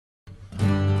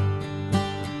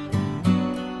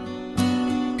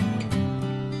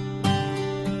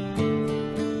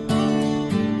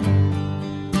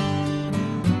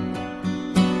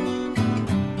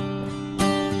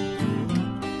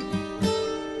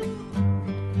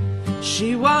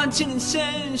She wanted and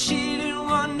said she didn't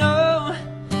want no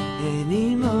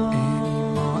anymore.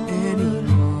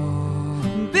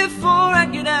 Before I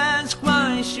could ask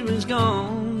why she was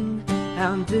gone,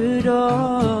 out the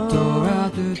door,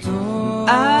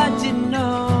 I didn't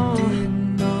know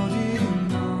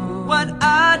what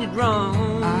I did wrong.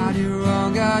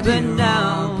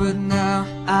 But now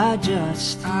I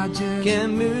just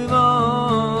can't move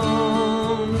on.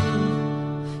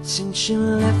 Since she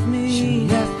left me,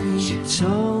 she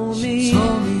told me,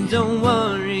 don't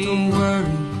worry,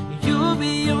 you'll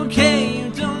be okay. You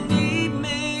don't need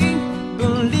me,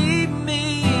 believe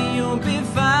me, you'll be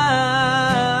fine.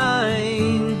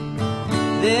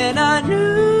 Then I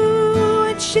knew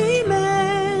what she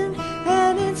meant,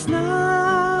 and it's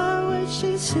not what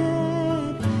she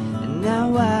said. And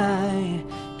now I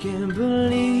can't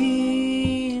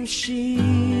believe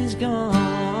she's gone.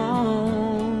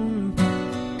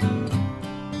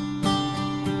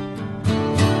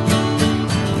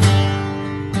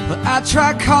 I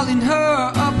tried calling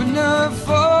her up on her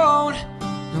phone.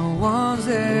 No one's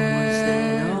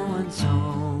there, no one's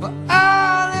home. But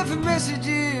I left her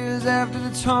messages after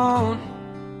the tone.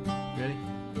 Ready?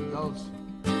 Those.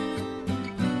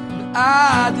 But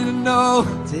I didn't know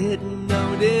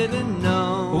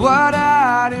what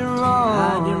I did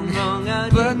wrong.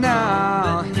 But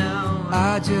now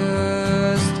I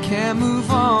just can't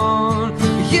move on.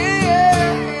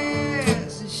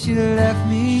 Yes, she left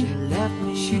me.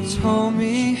 She told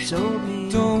me,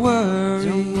 don't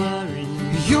worry,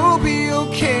 you'll be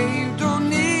okay, you don't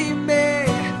need me,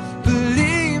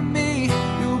 believe me,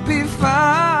 you'll be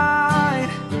fine.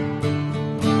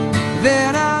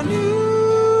 Then I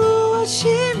knew what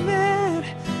she meant,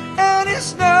 and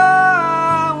it's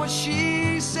not what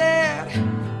she said.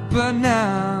 But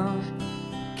now,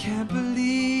 can't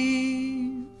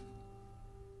believe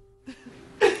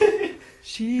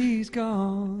she's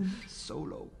gone.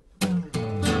 Solo.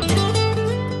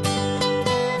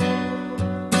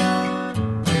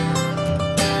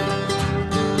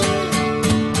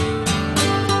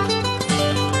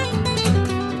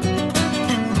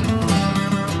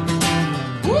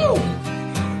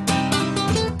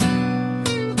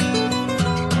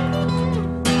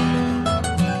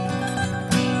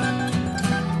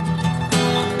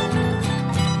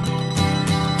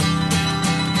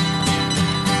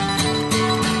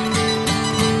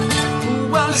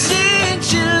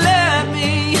 Since you left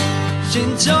me, she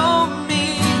told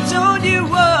me, don't you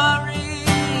worry,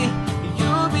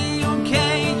 you'll be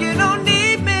okay, you don't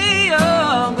need me,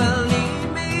 oh, believe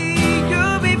me,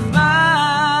 you'll be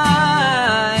fine.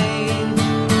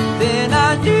 Then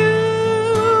I knew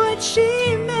what she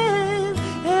meant,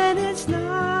 and it's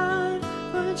not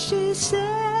what she said.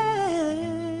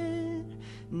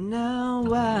 Now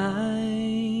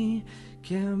I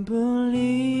can't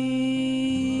believe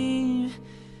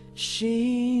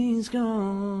she's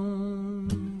gone.